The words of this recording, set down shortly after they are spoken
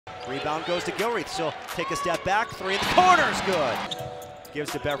Rebound goes to Gilreath. She'll take a step back. Three in the corner's good.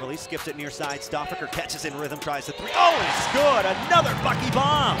 Gives to Beverly, skips it near side. Stoffaker catches in rhythm, tries the three. Oh, it's good. Another Bucky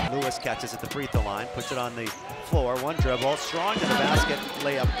bomb. Lewis catches at the free throw line, puts it on the floor. One dribble, strong to the basket,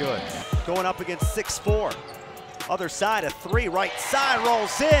 layup good. Going up against 6'4". Other side, a three, right side,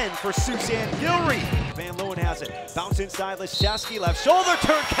 rolls in for Suzanne Gilreath. Van Leeuwen has it. Bounce inside, Laszewski, left shoulder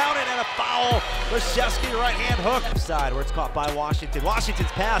turn, counted, and a foul. Laszewski, right hand hook. Side where it's caught by Washington. Washington's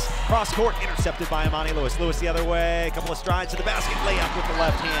pass, cross court, intercepted by Imani Lewis. Lewis the other way, a couple of strides to the basket, layup with the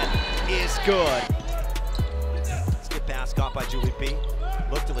left hand is good. Skip pass caught by Julie B.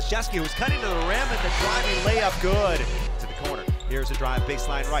 Look to Laszewski, who's cutting to the rim, and the driving layup good. To the corner. Here's a drive,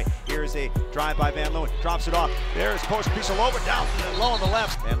 baseline right. Here's a drive by Van Leeuwen, drops it off. There's post piece of over, down low on the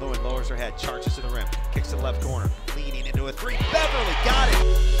left. Van Leeuwen lowers her head, charges to the rim, kicks to the left corner, leaning into a three. Beverly got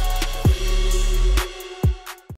it.